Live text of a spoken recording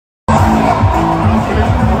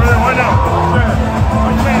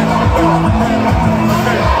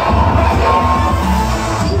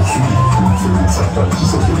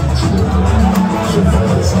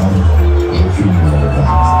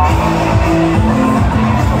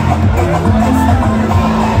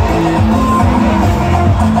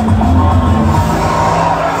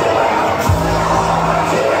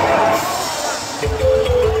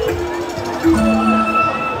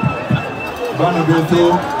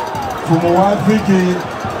Beto, Fumu Afrique,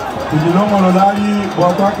 Tujilongo Lolali,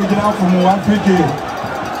 Boatwaki Jina Fumu Afrique.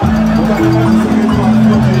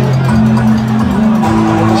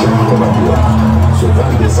 Ce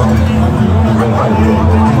 20 décembre, nous allons aller au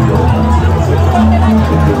 20 décembre,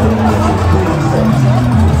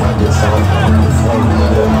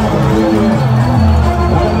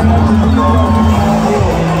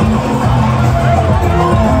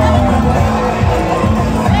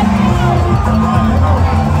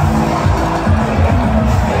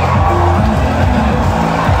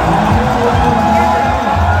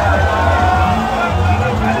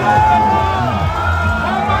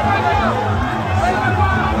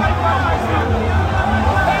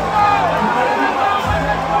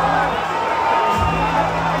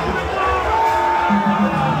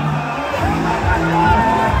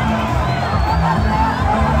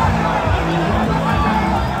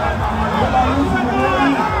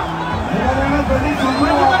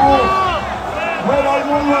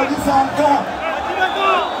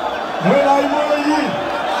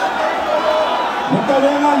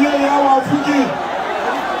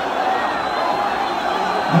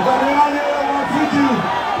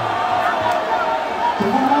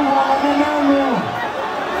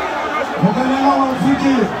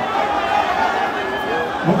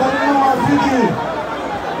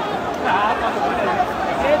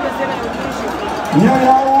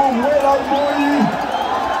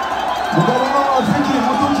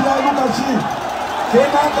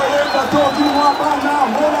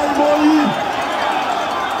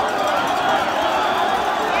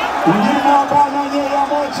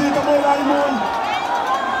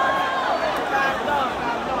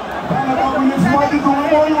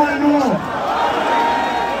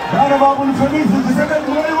 nous ferons une Felix,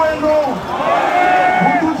 Tshisekedi,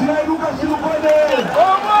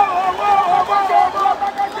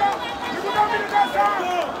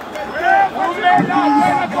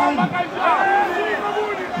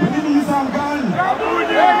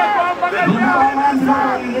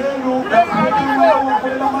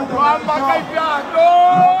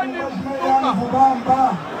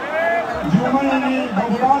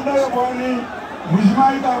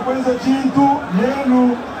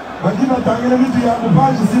 Bakiba tangile vitu ya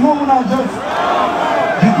kupaji simo muna just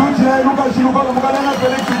Kituchi ya iluka shiluka mkalena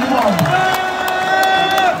Felix jimwa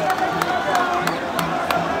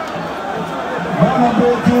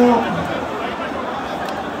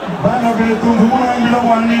Bana betu Muna ingila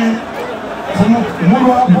wani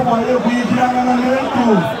Mulu hapo kwa ye kuyikilanga na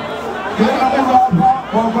netu Kena mulu hapa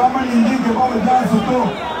kwa kwama nyingike kwa jansu to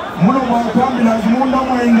Mulu kwa kwambi lazimunda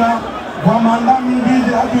mwenda kwa mandami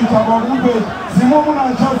mbiji hatu ichaba kumbe simo muna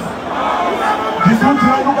just Kituchi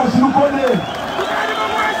ya iluka shilukone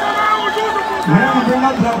Nemu tena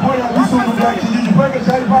drapo ya visu mbya kijiji Pweke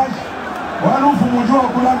shai bash Wanufu mujua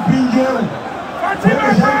kula mpinge Pweke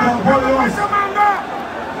shai drapo yos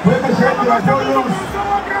Pweke shai drapo yos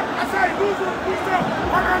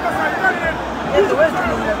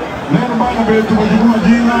Nenu bana betu wajibuna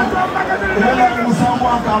jina Ela musambu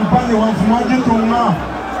wa kampani wa mfumaji tunga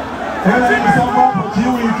Ela musambu wa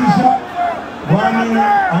pochiu itisha Wani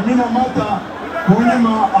Amina Mata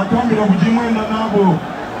Kunyima atuambila kujimwenda nabo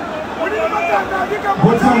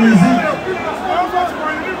What's on music?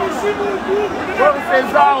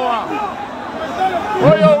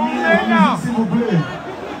 Oyo umenya s'il vous plaît.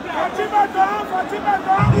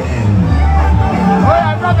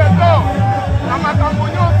 Oya tabeto. Na makambo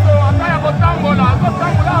nyonso ataya kotambola,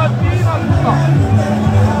 kotambola atina luka.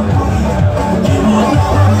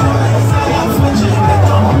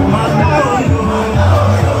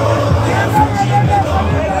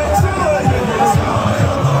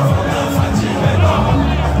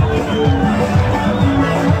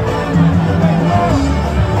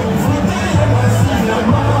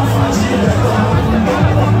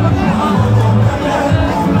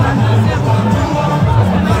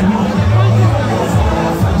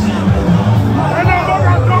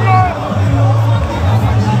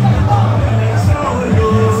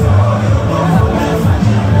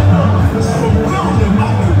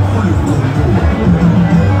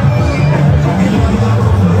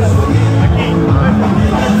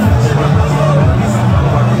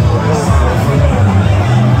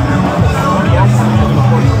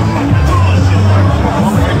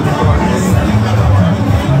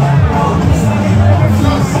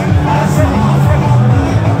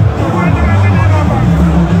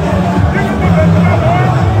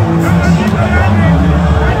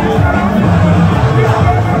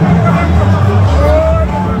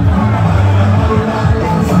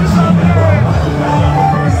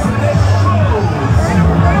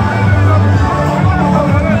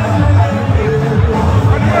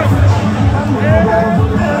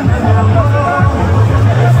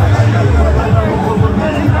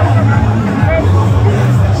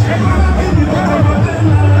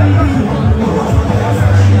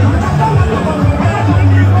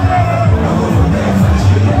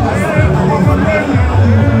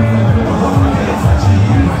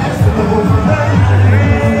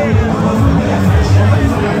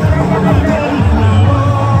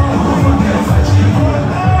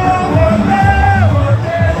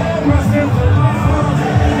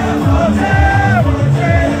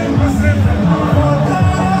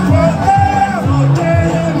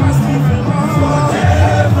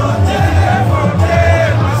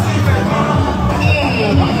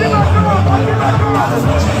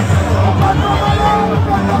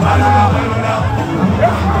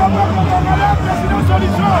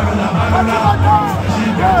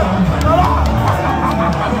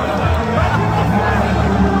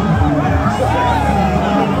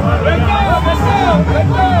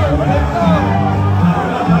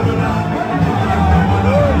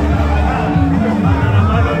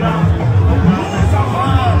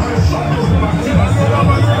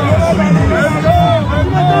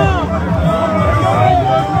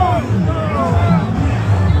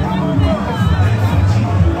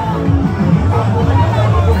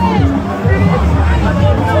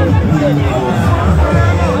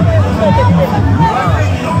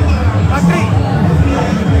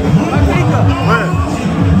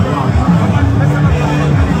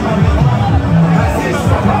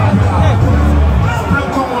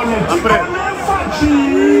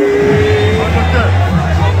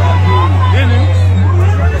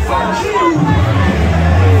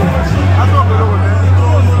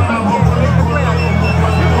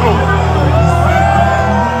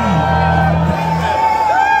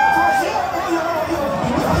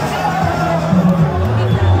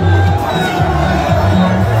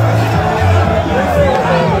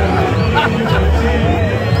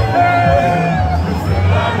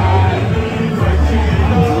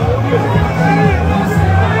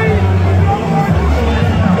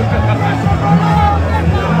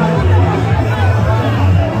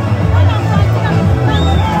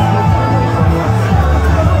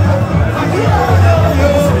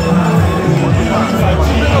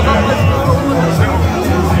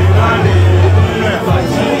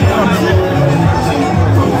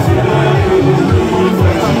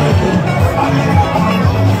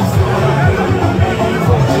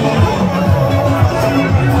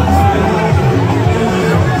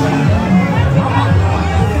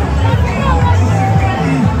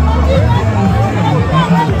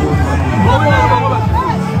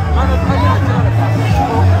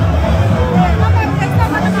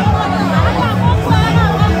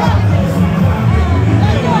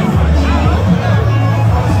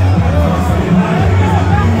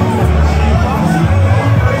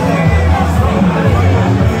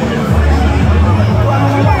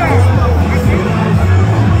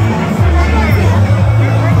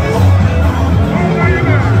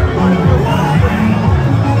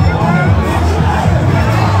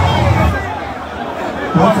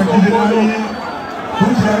 Grâce à qui j'ai gagné, tout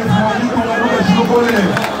ce qui arrive à lui, qu'on a nous les Chilocolais.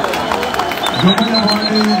 Je veux dire,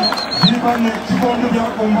 Diman, si on nous vient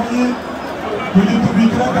accompagner, pour dire tout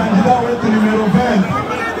vite là, candidat au être numéro 20,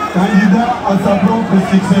 candidat à sa propre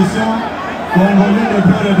succession, congolais de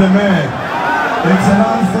père et de mère.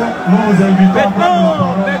 Excellence, nous vous invitons à prendre la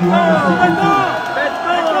parole du haut de ce côté.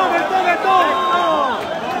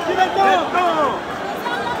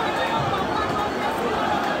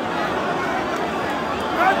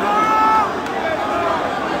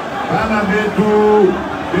 Bana betu,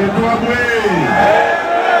 betu abwe.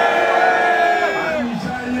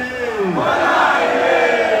 Anisaye.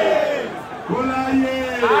 Kolaye.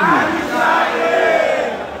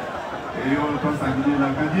 Et on passe à Guinée la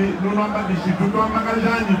Kadi, nous n'avons pas de chute, tout en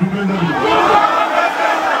magasin, du tout le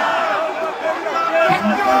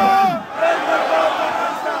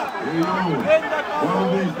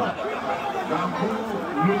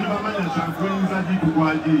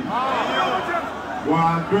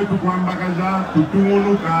wa kwetu kwa mbakaja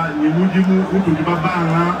tutumunuka ni mujimu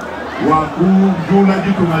utujibabanga wa kujuna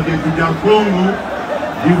jitu majetu ja Kongo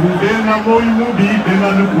jibudena moyi mubi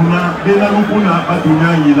bena lukuna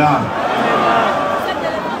batunyangila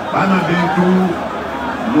bana betu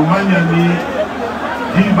lumanya ni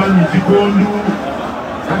jiba ni chikondu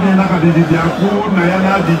kadena kadidi jaku na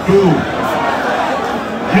yana dito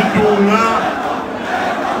jitunga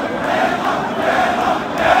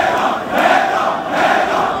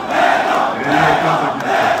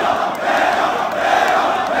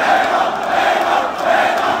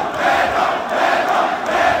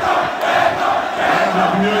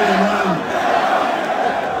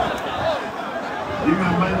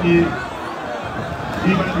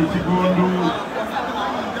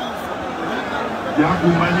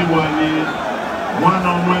yakumbanyi bwani mwana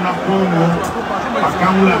omwena Kongo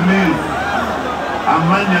akamula mezi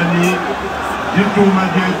amanyani jituma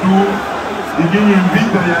jetu ijinyi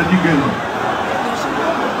mvita ya digeno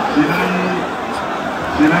silai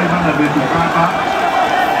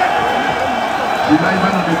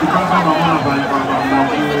bana betu kaba mamona bali kaba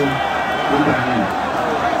mwaku kundani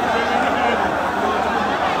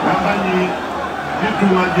yabanyi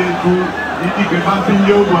jituma jetu itike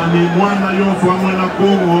bapinyo bwani mwana yonso amwena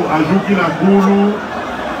Kongo ajuki la kulu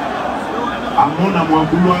amona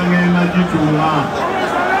mwakulu angena jitunga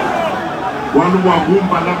walu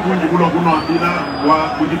wagumba la kunyi kulo kuno amila wa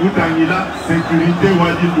kujibutangila sekurite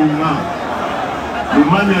wajitunga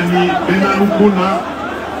lumanya ni bena lukuna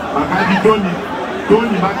bakadi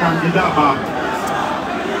toni bakandida babu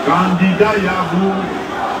kandida yabu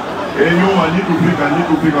eyo walitupika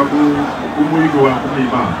kumuliko wa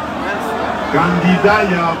kumiba kandida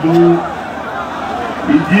yabu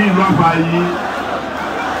idinwa bayi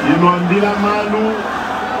inondila malu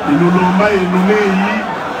inulomba inumeyi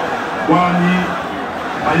kwani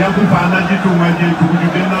ayakupana jitunga jetu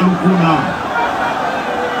kujibena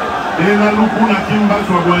lukuna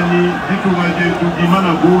kimbaswa kwani jitunga jetu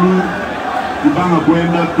jimana gulu kibanga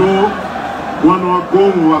kwenda to mwana wa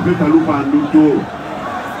Kongo wapeta lupandu to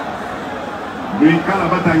Mekala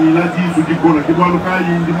batangila jisu dikona kibwalu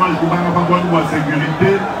kayi ndimaji kubanga pangwani wa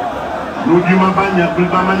sécurité Nudima banya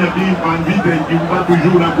pribamanya bimpa vita ikimba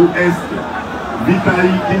toujours la ku est vita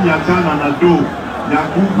hii nyachana na do ya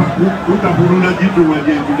kupa kutapuruna jitu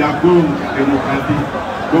wajetu ya Kongo demokrati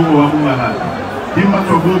Kongo wa mungalala kimba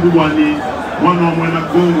sobobu wani mwana wa mwena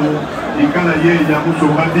Kongo ikala yeye ya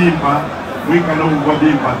musonga bimpa mwikala ungwa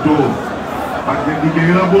bimpa to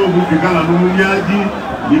pakikengela bobu kikala numunyaji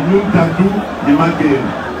ni mutatu ni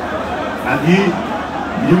makeni adi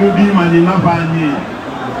yimubima ni nafanyi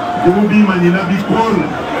yimubima ni nabikola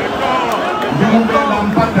yimubela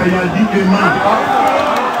mpaka ya dikema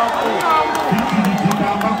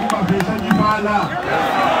kikidikitamba kubapesha jibala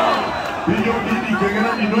iyo bidi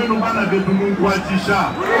kengela ninoeno bana betu mungu wachisha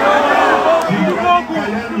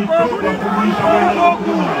kikadikaya ni toka kumisha wena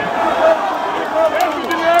wakuma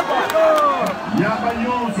yaba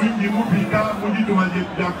yonsu indi mupika mujitu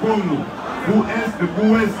majetu ya Kongo ku est ku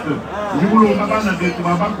west nibulonga bana betu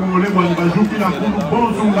babakongole bwani bajuki na kulu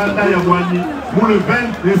bonso nganda ya bwani mu le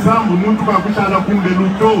 20 décembre muntu bakushala kumbe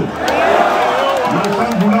luto na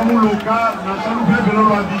sambula muloka na salu bebe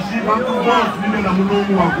lolo abishi bantu bonso nibe na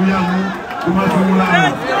munomu wa kuyamu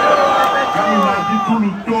kumazungulana kami na bitu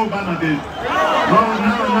luto bana betu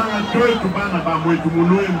nanga twetu bana bamwetu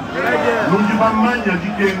munoemu nungi bamanya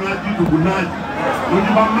jikenga jitu bunaji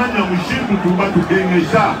nungi bamanya mushindu tuba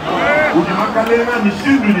tukengesha uji makalenga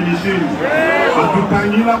mishindu ni mishindu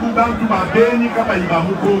batutangila bubantu babeni kaba iba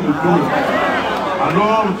mukongo to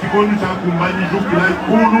alors chikoni cha kumbanyi jukila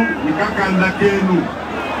ikulu nikakanda kenu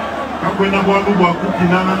kakwena bwanu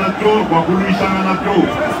bwakukinana nato bwakuluishana nato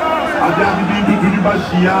adabi bintu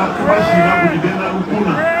tulibashia tubashira kudibena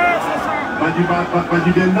lukuna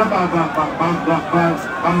badibenda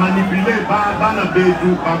bamanipule bana betu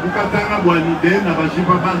bakukatanga bwani dena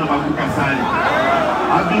bashipa bana bakukasali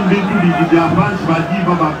abi bintu lidibyabanshi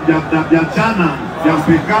badiba byachana bya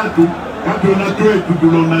pekatu katona twetu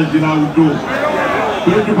tulonajira uto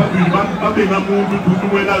twetu babenga muntu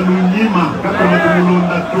tutumwela lunyima katona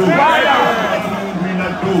tumulonda to tumulonda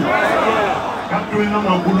to katona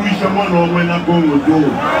mwakuluisha mwana wamwena Congo to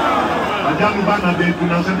ajamu bana betu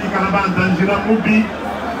na sadika na banda njira mubi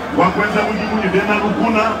wakweza mujimuni dena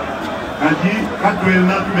lukuna kaji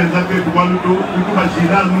katwena tumenza petu waluto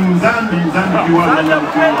kutubashira nzambi kiwala na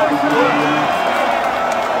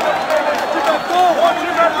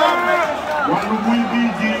wanu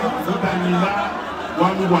mwibiji kutanila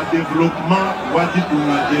wanu wa development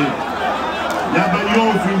wajitunade yabayo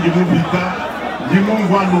fingi mubita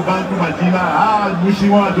jimungu wanu bantu bajila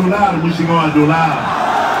mushinga wa dolar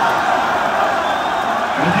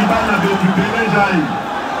kaji bana betu belejai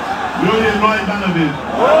yoye noi bana betu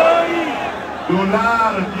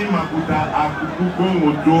dolar kimakuta akuku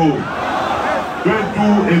Congo to kwetu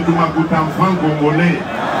etumakuta franc congolais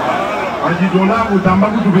kaji dolar utamba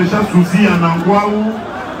kutubesha susi ya nangwau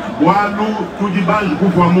walu tujibaji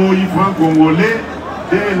kufwa moi franc congolais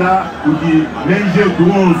tela kuji neje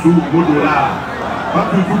tuonsu mu dolar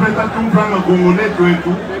batu tupeta tumfranga congolais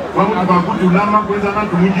kwetu wakutulama kweza na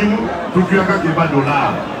tumujimu tukiyaka keba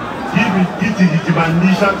dolar hivi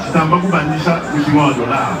jitibandisha chitamba kubandisha mushinga wa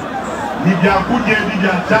dolar ni bya kuje ni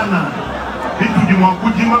bya chana vitu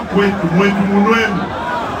dimwakujima kwetu mwetu munwemu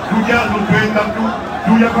tujano twenda tu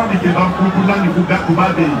tuyaka bikeba kutula ni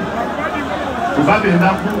kubabe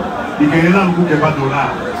ndaku ikela nkukeba dolar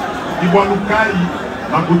ibwalukai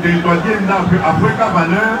makuteitwa jenda Afrika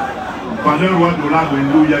valeur wa dolar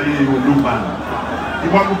wendo ya yeye ndumba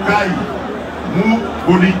ibwalukai mu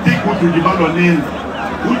politique utujibalo nene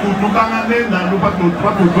ututubanga nena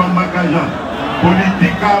lupato twambakaja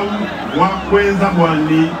politique au wakweza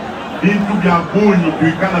bwani bintu bya boni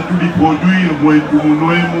tuikana tuliproduire mwetu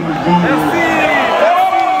munwemu mgongo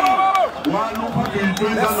walupa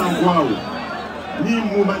tuitweza na kwao ni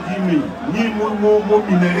mu madimi ni mu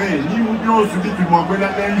minere ni mu byosu bitu mwakwela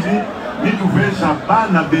enji bitu vesha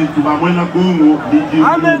bana betu bamwena Congo bijimu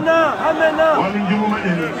amena walingimu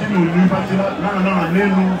manene kinu nipatila nana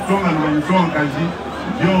nenu songa na nisonkaji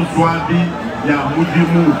byonswabi ya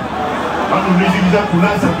mujimu bano nishikiza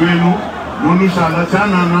kulasa kwenu nonushala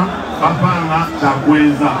chanana bapanga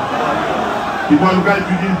chakweza ibwaluka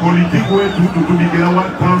tutini politiki wetu tutubikela wa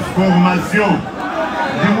transformation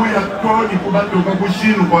jimu ya toni kubatoka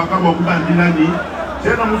kushinu kwa kabwa kubandilani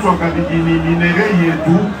tena musu wakabidini minere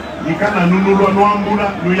yetu ikana nunulwa nwambula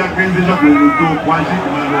nuyakenzeja kuuluto kwa jiku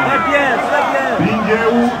malwa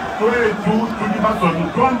binjeu twetu tudibaswa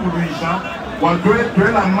nutwambuluisha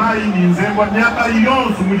watwela Mayi ni nzembwa nyaba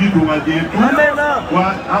yonsu mujituma jetu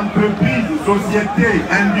wa entreprise, société,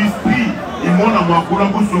 industrie imona mwakula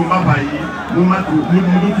kusomba bayi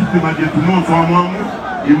mudutituma jetu monso wa mwamu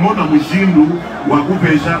imona mushindu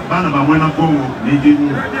wakupesha bana bamwena Congo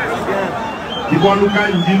nijinu kibwaluka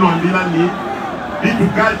njino ambila ni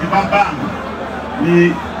bitukaji babanga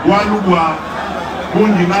ni walugwa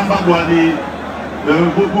kundi namba bwa ni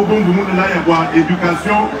bungu mundu na ya bwa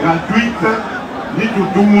éducation gratuite ni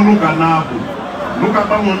tutumunu kanabu nuka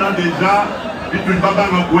bamona deja bitu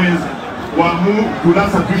babanga kweza kwa mu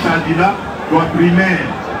tulasa tushadila kwa primaire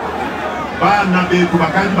bana betu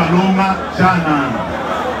bakaji balonga chana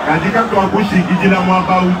kadika kwa kushikijila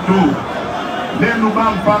mwaba utu nenu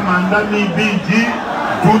bampa mandami biji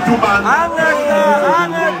tutu bana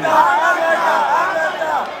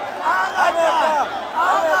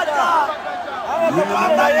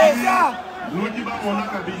nujiba mona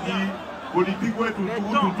kabiji politique wetu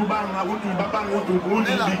tutubanga utubabanga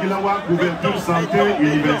utubigila wa couverture santé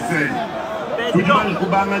universelle tujibani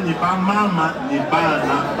kubanga ni ba mama ni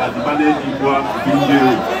bana badibale dibwa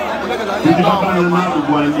binjeo tujibabana na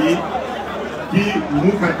ubwani ki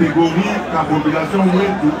mu catégorie ka population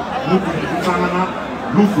wetu mutu tutangana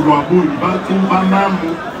lufu lwa boni batu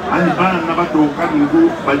bamamu ani bana batoka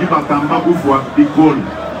nungu badibakamba kufwa bikoni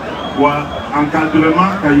wa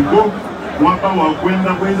encadrement kaiko mwapa wa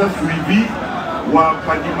kwenda suivi wa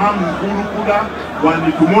padimamu mkuru kula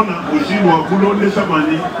wanitumona ushini wa kulondesha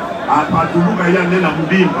mani apatuluka ya nena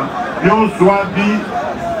mdimba yonswabi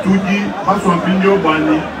tuji paswa mpinyo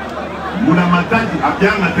bwani muna mataji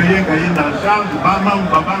apianga teyenga yenda charge bamamu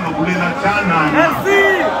babanga kulela chana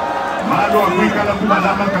Malo akwikala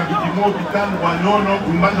kubalama kabitimo hôpital Wanyono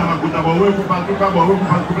kumbaza makuta bawe kupatuka bawe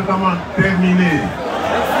kupatuma terminé.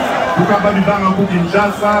 Tukabadibanga ku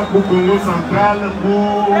Kinshasa, ku Congo Central, ku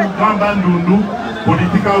Bandundu,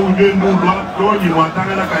 politika ujendo lwa toni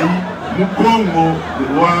mwatanga na kai mu Congo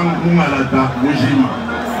wa Mungalata mujima.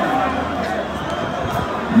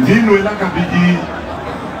 Ndino ela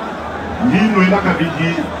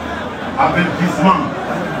kabidi avertissement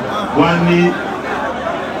wani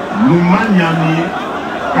lumanyani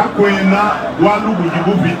kakwena walu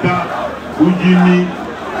bujibupita ujimi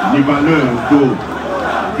ni valeur do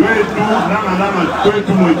twetu nanga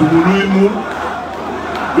twetu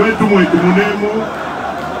mwetumunemu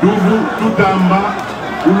duvu tutamba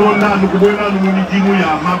ulonda nukubwena numunijimu ya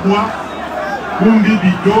mabwa kumbi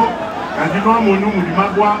bito kadino amonu mudi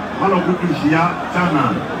mabwa malo kutushia sana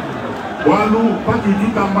walu patu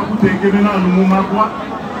tutamba kutekemena numu mabwa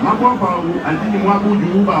pao adini mwabu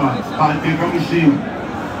juuba pateka mushini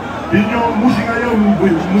binyo mushinga yao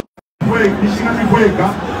mushinga mifweka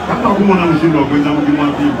kata kumona mushinga wakwenda mudimu wa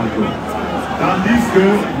pipa to tandis que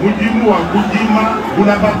mudimu wa kujima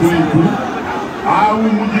kuna batu wetu au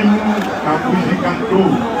mudimu kakujikato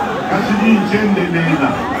kashidi njende nena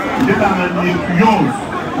njenda na ni influence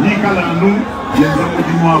ni kalanu yeza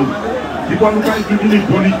mudimu wao ikuwa nuka itudini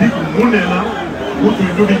politique munena mutu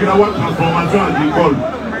itudikira wa transformation agricole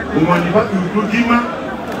umwani batu itudima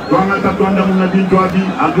twanga tatuanda muna bintu abi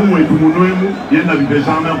adumu etumunoemu yenda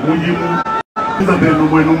bibejana mudimu kisa penu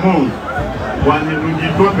mwenu mongi wani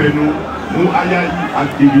nungitwa penu mu ayayi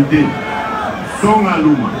activité songa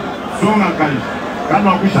luma songa kai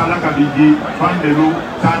kama kushala kabidi pandelo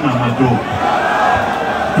sana mato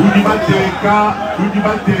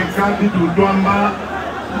tudibateka bitutwamba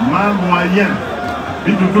ma moyen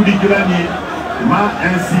bitutudikilani ma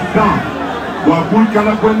incitant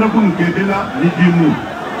wakulkala kwenda kunukebela lidimu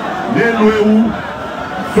lelo eu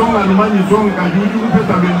songa lumani songa juju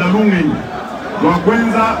kupesa lwenda lungeni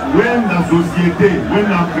wakwenza wenda société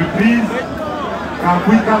wenda entreprise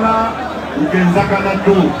kakwikala ukenzakala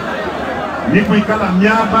to nikwikala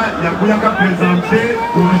miaba ya kuyaka présenter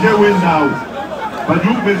projet wendao badi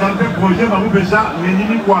présenter projet bamupesha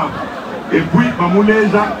ngenini kwabo et puis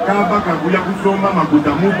bamuleja kaba kakuya kusomba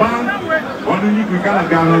makuta mu banque wanuni kwikala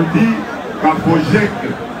garantie ka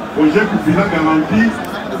projet kufila garantie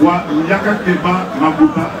wa yaka keba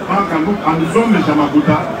makuta banka anusomesha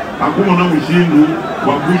makuta akumona mushindu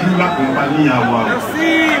wa kujula kompania wao.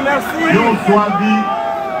 Merci. Yo swabi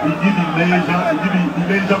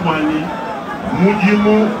idibileja mwani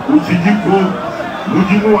mujimu uchijiko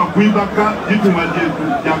mujimu wa kuibaka jitu majetu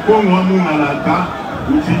ya Kongo wa Mungalata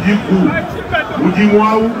uchijiku mujimu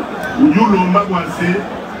wau ujulomba kwase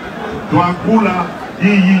twakula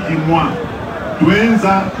iyi jimwa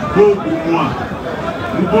tuenza bobu mwa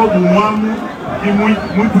mubobu mwamu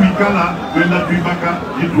mutu ikala kwenda tuibaka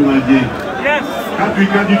jitungaje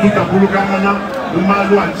katuikadi tutapulukangana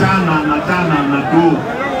mumalu achana na to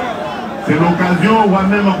c'est l'occasion wa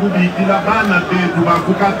même kubikila bana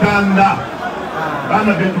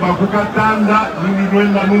betu bakukatanda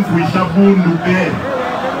ningwenda numfuisha bundu pe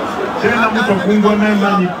chena muto kungwa mema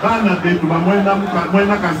ni bana betu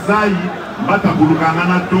bamwena kasai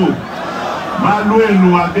batapulukangana to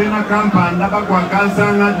maluenu abena kampanda bakwa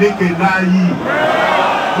kansanga dekelai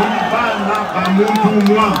kulibana bamuntu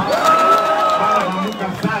mwa bala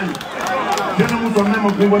bamukasai tena mutu amema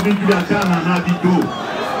kumbwa bintu ya chana na dito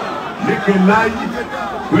dekelai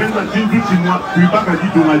kwenda chintu chimwa kuibaka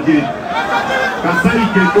dito maje kasai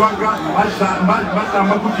ketwaka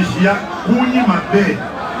bashamba kutishia kunyi mabe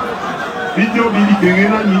video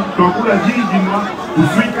bilitengena ni twakula jijimwa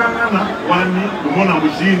kufikangana wani kumona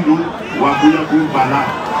mushindu wakuya kumbala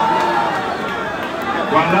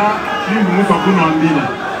wala chimbu mufa kuno ambila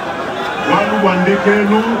walu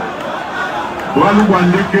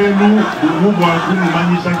wandekenu umubu wakunu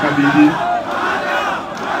manyisha kabili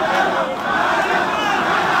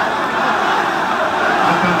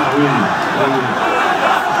hata na wewe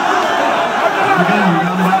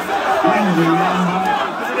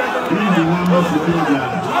hii ngamba futuja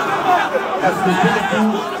est-ce que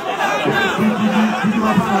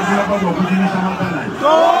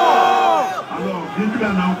alors, depuis la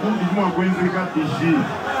rencontre, dis-moi quoi est-ce que tu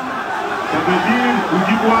ça veut dire que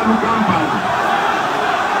tu vois nous campagne.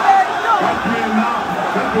 Quand tu es là,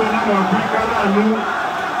 on va cliquer là, nous,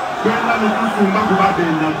 tu es là, nous tous, on va pouvoir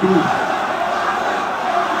des natos.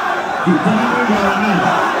 Tu peux nous voir.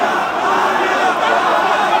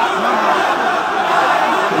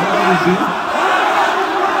 On va ici.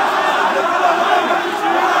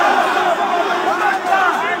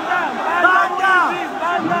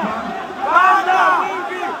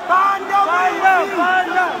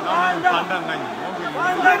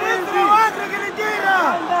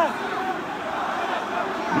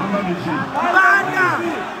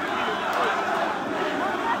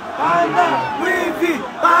 Panda, wifi,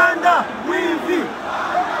 panda, wifi.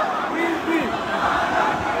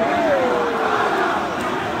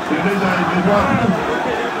 C'est déjà été voir.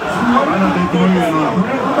 On a des communes.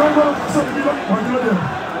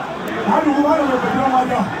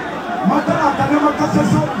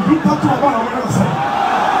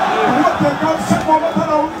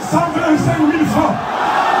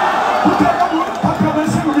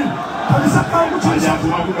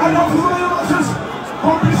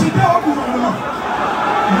 Complicité au gouvernement.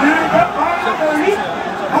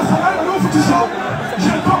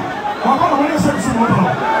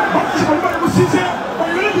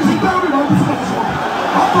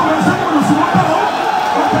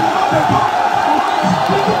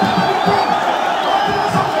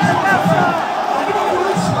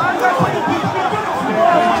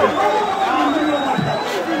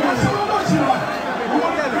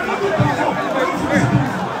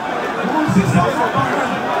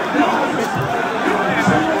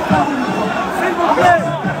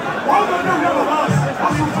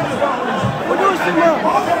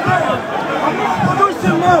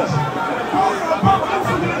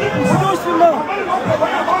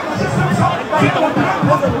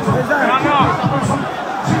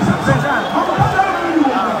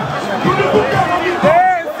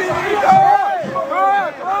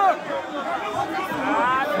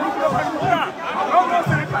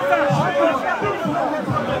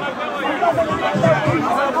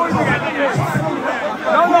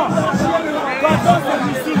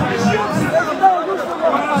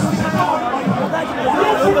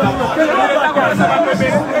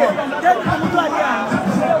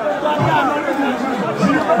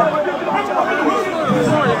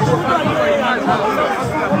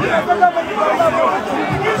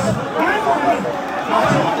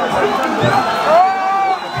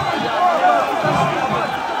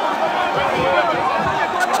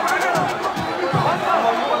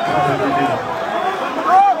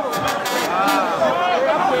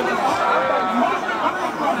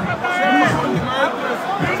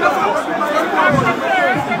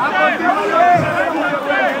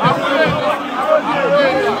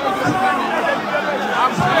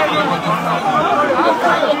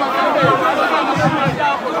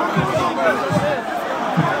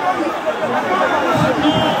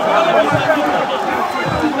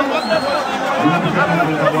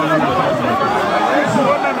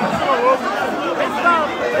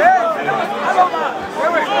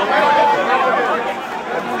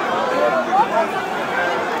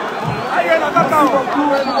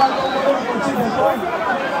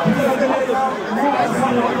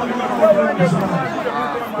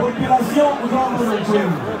 Population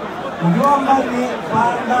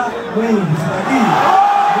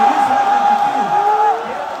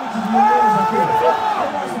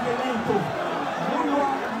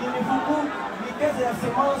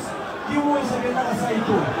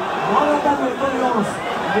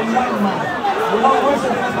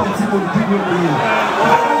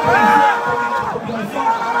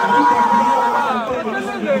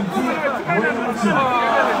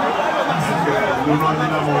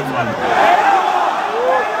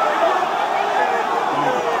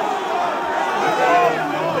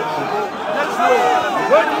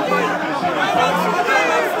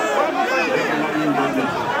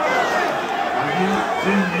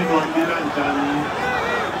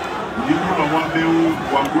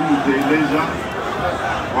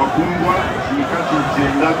wakungwa mikati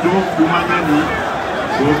mjendato kumanyani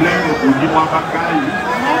probleme kujimwa bakali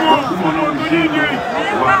wakumona mjeno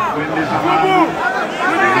wa kuendesha mambo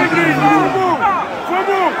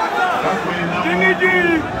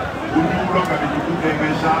kunyuloka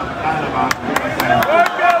vitukutengesha ala bakubasani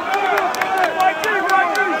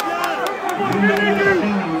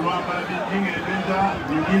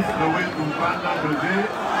ministre wetu Mpanda José,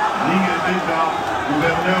 ningedeja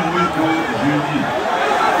gouverneur wetu Jeudi.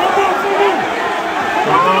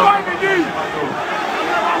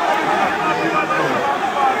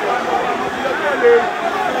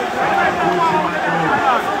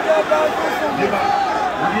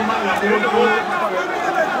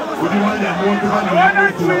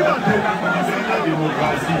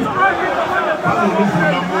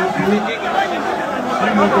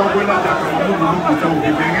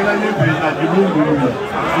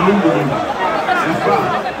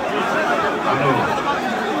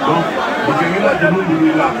 Donc, vous avez la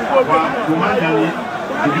démocratie là, comment y aller,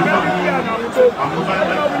 vous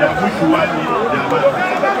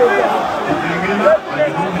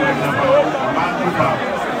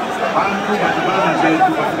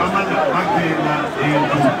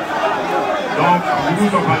donc,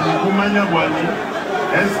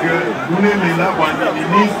 est-ce que vous n'aimez là,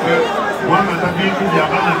 ministre, moi, ma famille, tout y a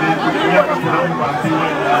pas de parti.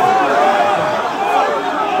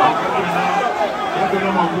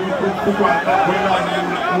 Pourquoi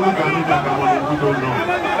nous gagner dans le non?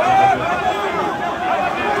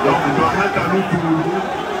 Donc, nous doit mettre à nous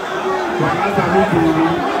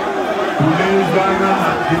pour les gens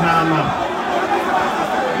à Dinana.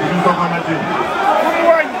 Nous sommes amateurs.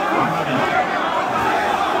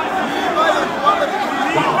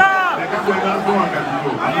 Les gars, vous êtes en Capito.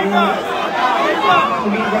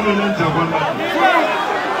 Nous sommes en Japon.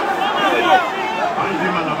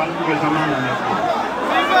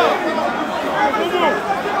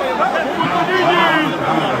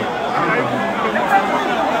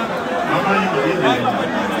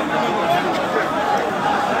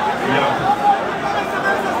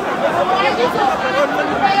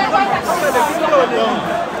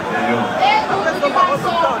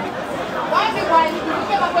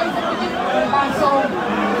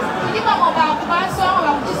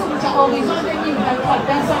 Horizon 2023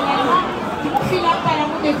 personnellement, pour finir par la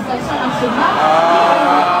monétisation nationale.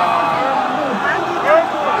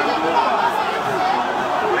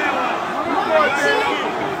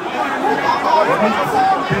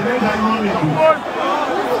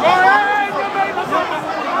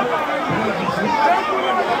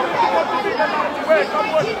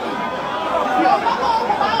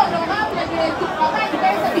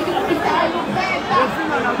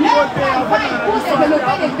 Pour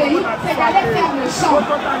développer les pays, c'est d'aller faire le champ.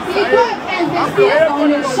 Ils doivent investir dans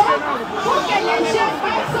le champ pour que les jeunes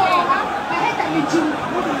arrêtent à l'étude.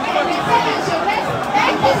 Et laisser la jeunesse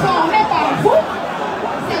être formée par vous,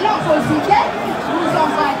 selon vos idées, vous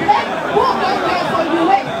encadrer pour que vous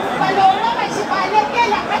évoluez. Alors,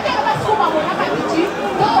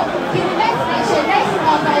 donc, qu'il laisse la jeunesse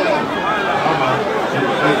travailler.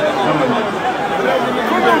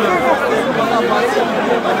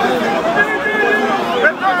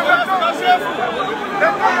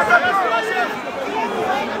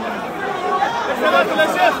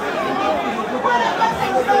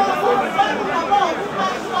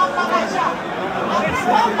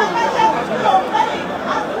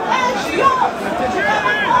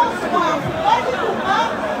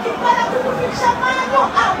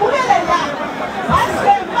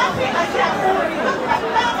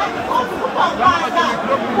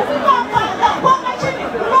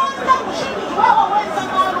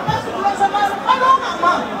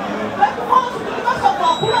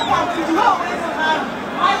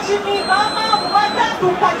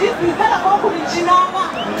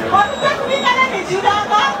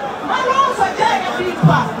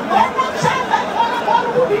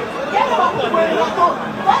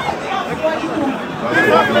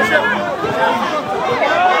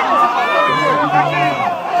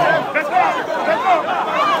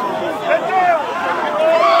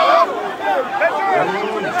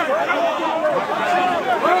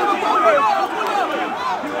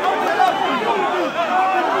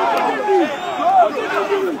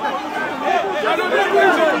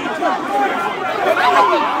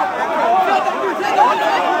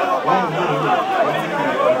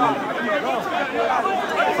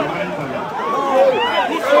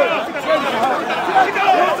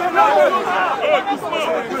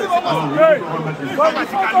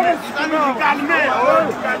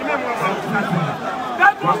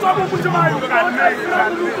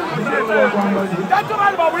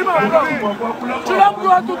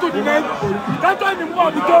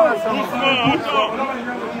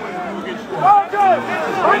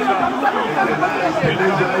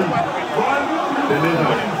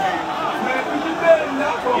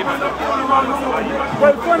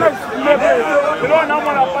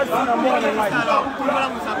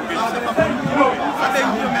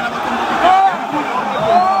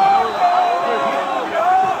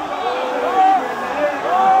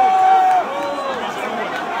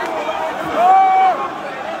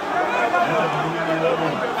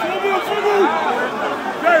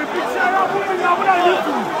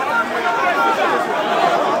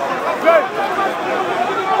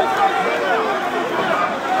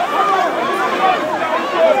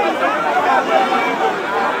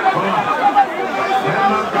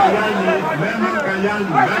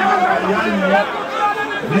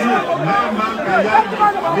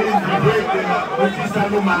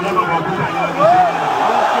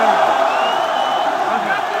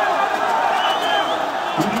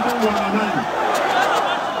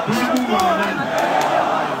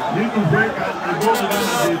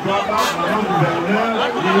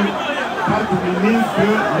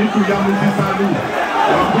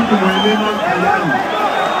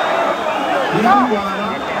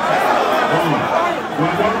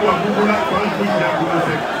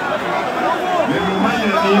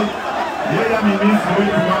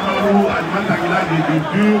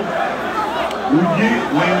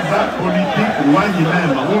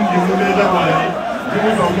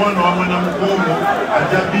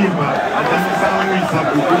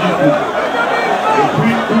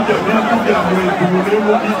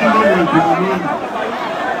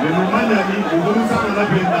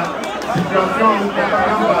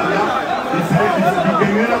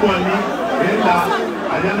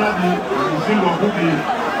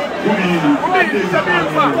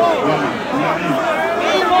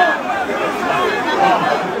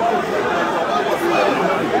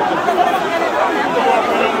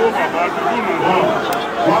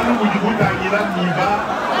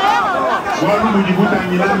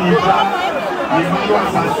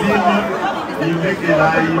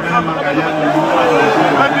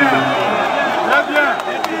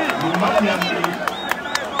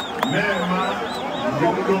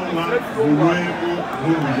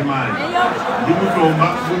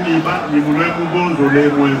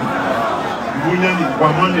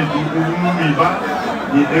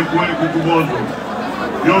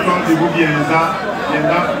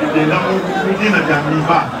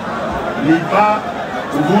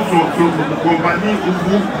 compagnie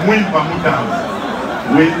ou moins pas moutarde.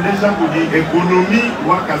 Oui, déjà vous dites économie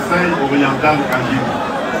ou Kassai oriental Kajim.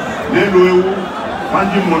 Les lois, quand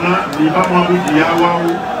du mona, il va moi vous dire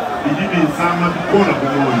il dit des samas pour la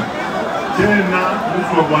pomoui. Tena, nous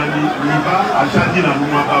sommes bani, il va à Chadi la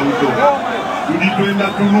nouma auto. Vous dites que la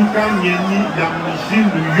Toulouka Nyeni, Yamichin,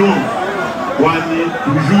 Lyon, Wani,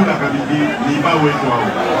 toujours la qualité, il va où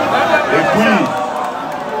et puis,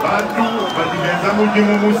 Batou, Badibenzamo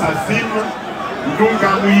Dimomo Sassim, donc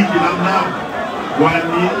Amouyi Kilana,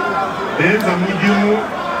 Wani, Benzamudimu,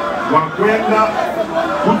 Wakwenda,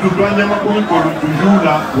 Kutubanyama Kumikolo, toujours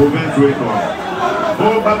la province ouétoa.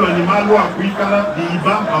 Bon, Baba Nimalo, Akwikala,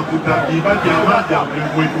 Diba, Makuta, Diba, Diama, Diable,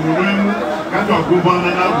 Mouetounou, quand on a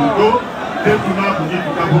gouverné la Bouto, Tetuna, Boudi,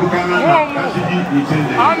 Tukaburkana, Kachidi,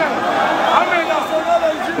 Nichende.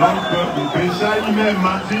 Donc, Pécha, il même,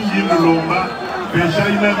 Martin, Lomba, Pécha,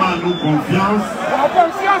 il même en nous confiance.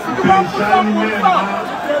 Pécha,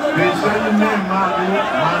 il même,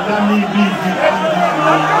 Madame Ibizi,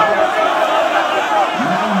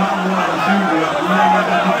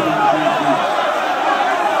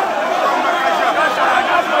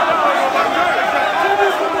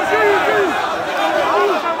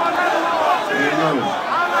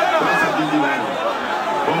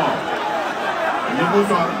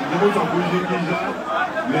 Nous sommes bougés déjà,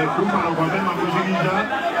 mais pour qu'on a même à bouger déjà,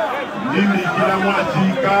 nous disons qu'il a moins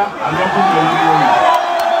de cas alors que nous avons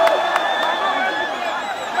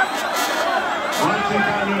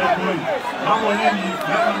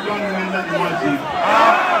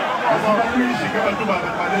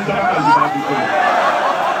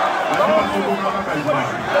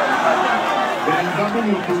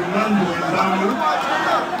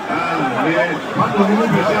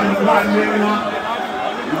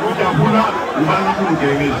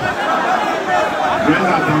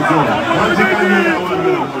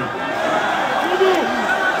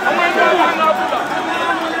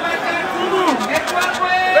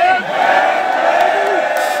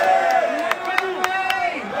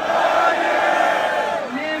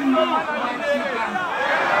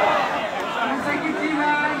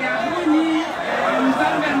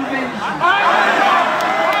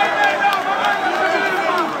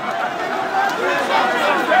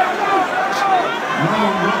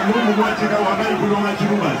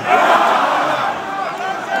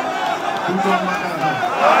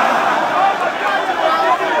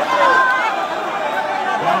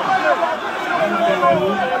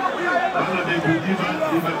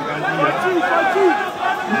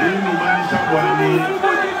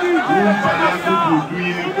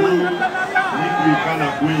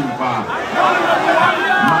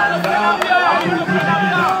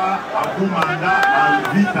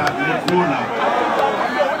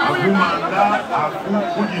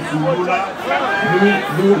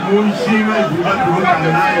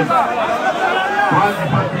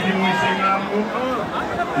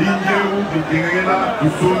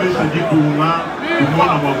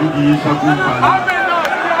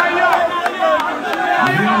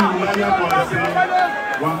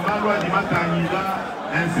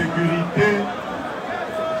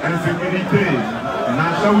insécurité,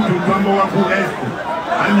 Nacha ou Tutamboa pour Est,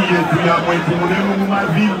 Ani Etuya, Mouetoumounem, ma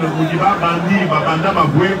ville, Moudiba Bandi, Babanda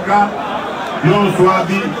Baboueka, Yon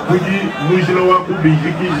Swabi, Boudi, Moujilawa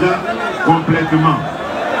Koubijikija, complètement.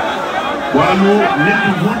 Walou,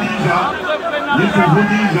 Nitou Boudija, vous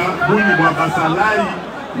dire, vous ne voyez pas ça là,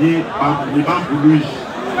 ni pas pour lui.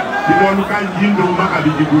 Si vous nous avez dit, nous avons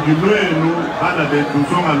dit que nous avons des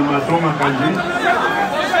solutions à nous manger.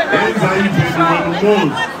 Et ça y est,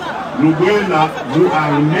 nous voulons la nous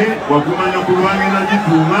armer, nous voulons la nous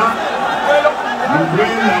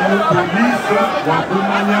police,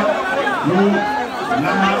 nous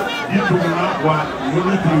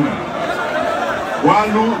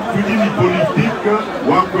nous tu dis politique,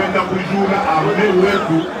 ou toujours armée ou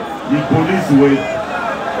les police ou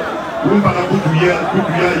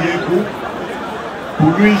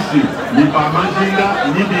pour lui, ni pas manger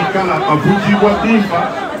ni des cas la pabuji ou timba,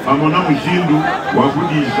 à mon âme jindu, ou à vous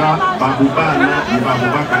déjà, babubana, ni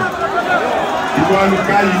babubaka. Tu vois le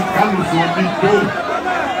caï, quand nous sommes plutôt,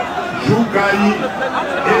 Joukaï,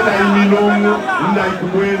 et la imilongo, Nda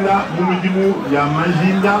Ikuela, Mumudimu, ya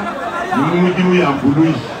Majinda, Mumudimu, ya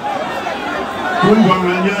Boulouj. Tumba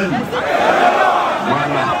Manyani.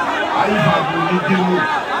 Voilà. Aïba Mumudimu.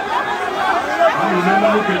 Nous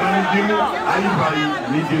n'avons que dans le Dimu, Aïba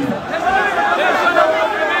Midimu.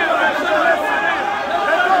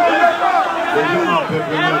 Les gens en fait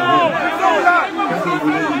première. Qu'est-ce que vous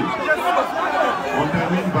voulez dire? On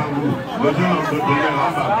termine par vous. Le jeune entrepreneur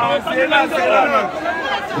Abba. C'est là.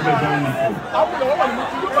 Vous mettez un micro.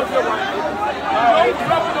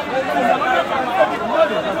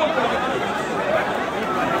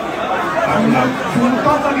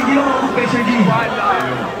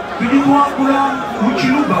 Tu dis moi pour la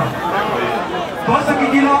Muchiluba. Toi ça qui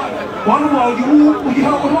dit là, on va au Dimu, on dit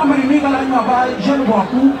on va mener dans la nuit, jeune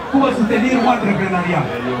beaucoup pour soutenir l'entrepreneuriat.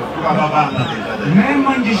 Même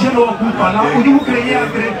un jeune beaucoup par là, on dit vous créer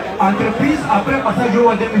entreprise après passage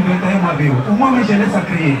au 2021 ma vie. Au moins mes jeunes ça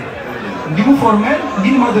créer. Du coup formel,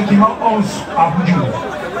 dit ma document 11 à Boudjou.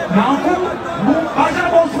 Nankou, vous pas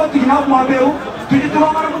jamais on soit qui n'a moi béo. Tu dis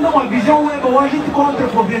toi ma vision web, on agit contre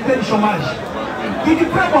propriétaire du chômage. Tu dis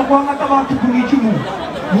prêt pour voir un tout pour nous.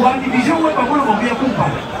 Ou à division, ou à voir bien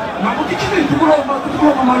comparé. Ma petite fille, tout le monde m'a dit.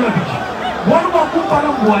 Moi, nous avons comparé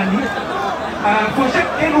en Boani. Projet,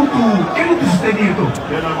 quel autre soutenir tout.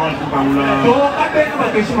 Donc, à peine, ma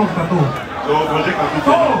question, on va tout. Donc, projet,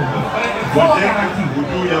 garantie. Vous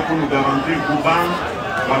y a pour nous garantir, pour banque.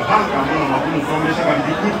 La banque, nous sommes les chefs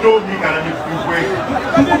du couteau, ni qu'à la diffusion.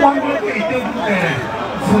 Tout le monde veut hériter du terrain.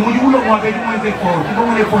 Vous nous avons fait moins d'efforts, nous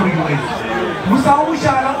avons l'effort du reste. Nous savons que nous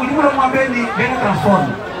avons fait des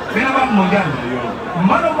transformes. Nous avons mondial.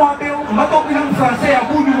 Nous avons fait français à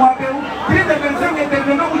bout du mois. Plus de 25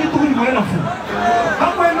 intervenants, nous avons tout le monde.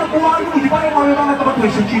 Quand nous avons fait, nous avons fait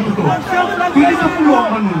des choses. Nous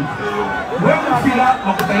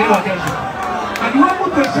avons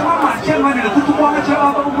fait des choses. Nous avons fait des choses. Nous avons fait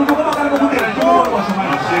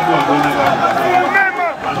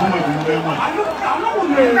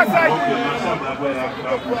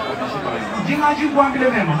des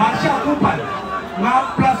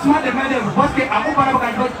placement de main-d'œuvre parce que avant par rapport à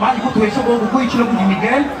votre question beaucoup de choses pour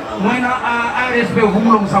Miguel moi na ASP vous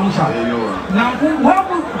me samusha na ku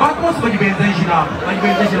wapo vacances ba dibenzenji na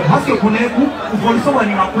parce que kuneku upoliso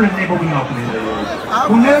wani makule nebo ni makule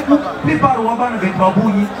kuneku piparo wabana vetu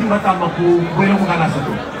babuni timbatamba ku kwelo kugana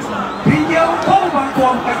sato pingia ko bantu wa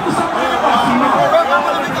kusama pasina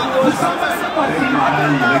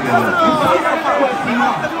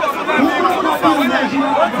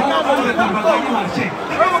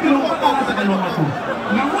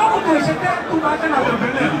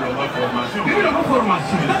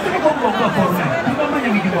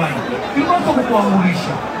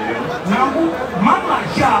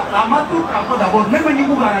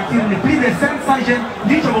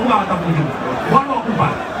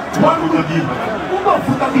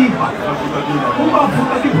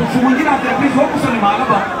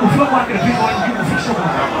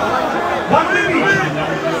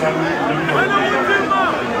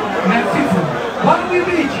merci vous. What we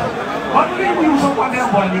reach? What we use on one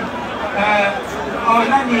body?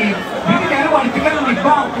 Nani? We can go and pick up the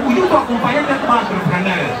bank. We use to accompany that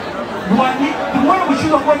entrepreneur. Tomorrow we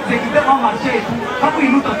should have went to the market. How we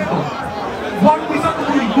look at it? One we start to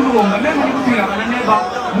do it. Même si tu as never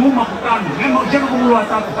move makutano. Même si tu as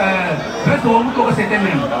fait au muto que c'était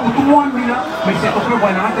même. Tout le monde là, mais c'est au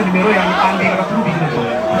problème là. Notre numéro est en ligne avec tout business.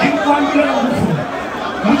 J'ai quoi dire au fond?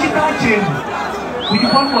 Muchitache.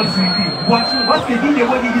 Ujipwa kwa sisi, watu dini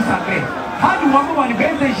wadi disakre. Hadi wangu wani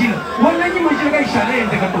benze jina, wana nyima jina kai shale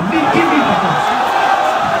nze kato, kimi kato.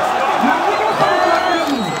 Na kujo sabu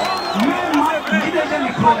mema, njide jani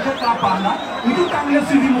project hapa na, uju kamile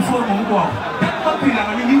suivi mformo mkwa. Kwa pila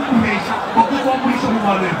na nini kumesha, kwa kukua mulisho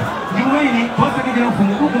mwale. Jimueni, basa kijana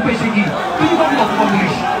mfumu, kukumpeshe gini. Tuju kwa kukuwa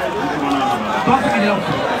mulisho. Basa kijana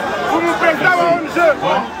mfumu. Vous président ONG.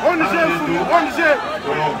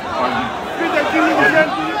 Plus de 10 000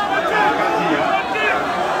 jeunes.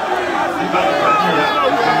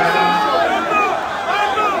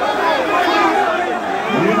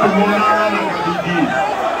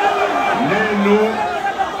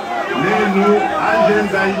 Nous,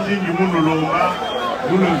 agents haïtiens du monde Lomba,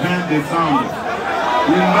 pour le 20 décembre.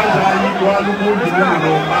 Il m'a jailli quoi, le monde du monde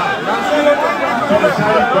Lomba. Il m'a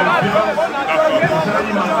jailli confiance, il m'a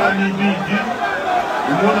jailli Matani Bidi.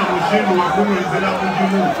 Le monde a mouché, nous avons les élèves du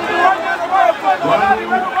monde.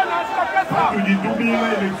 Tu dis tout bien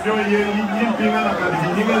l'élection, il y a une bien la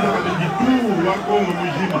cabine, il y a tout, Wako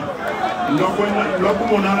Mujima.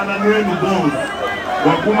 Lokomonana nous bons.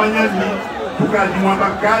 Wakumanyani, tout cas, dis-moi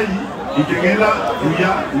pas Kai. Ikengela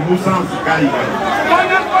tuya musansi kai kai.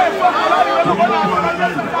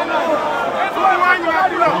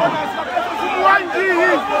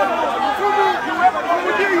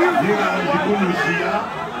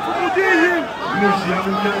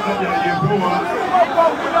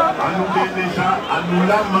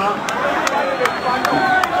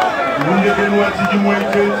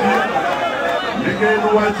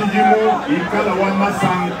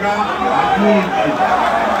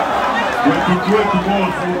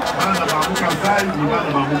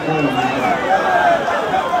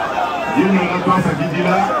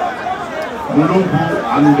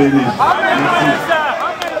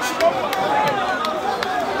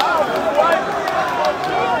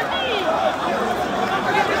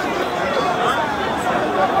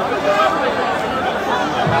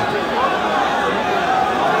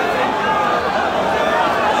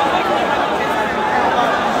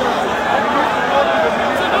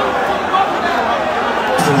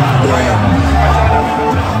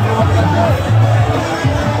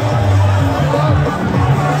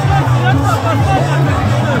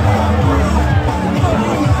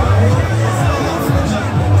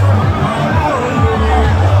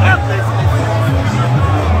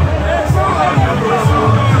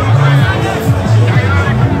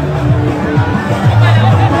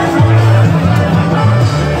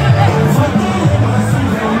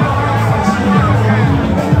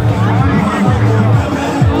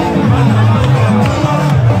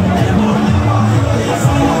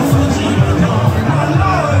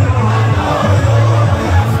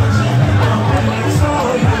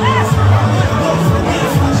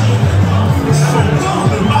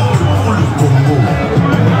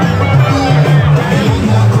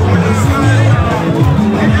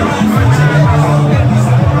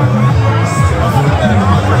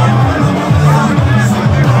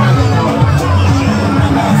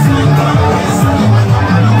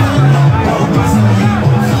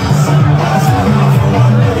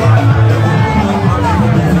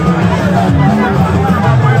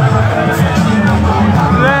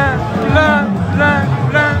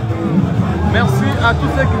 à tous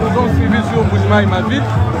ceux qui nous ont suivis sur Mbuji ma ville.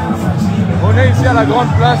 On est ici à la grande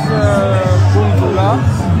place Congola,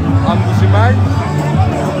 à Mbuji.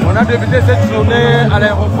 On a débuté cette journée à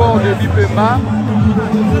l'aéroport de Bipema.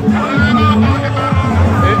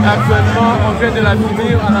 Et actuellement, on vient de la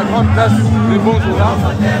finir à la grande place de Bonjoura.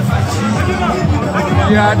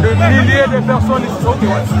 Il y a de milliers de personnes ici.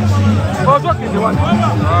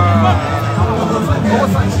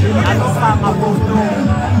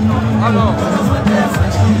 Alors,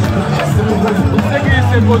 pour ceux qui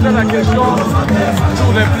se posaient la question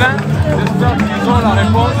sur les plaintes, j'espère qu'ils ont la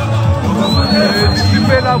réponse. D'ici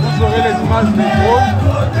là, vous aurez les images des drones.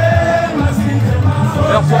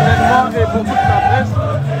 Personnellement et pour toute la presse,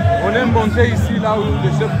 on est monté ici là où le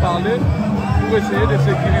chef parlait pour essayer de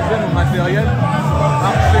sécuriser nos matériels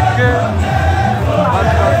parce que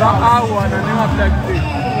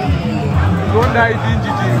on a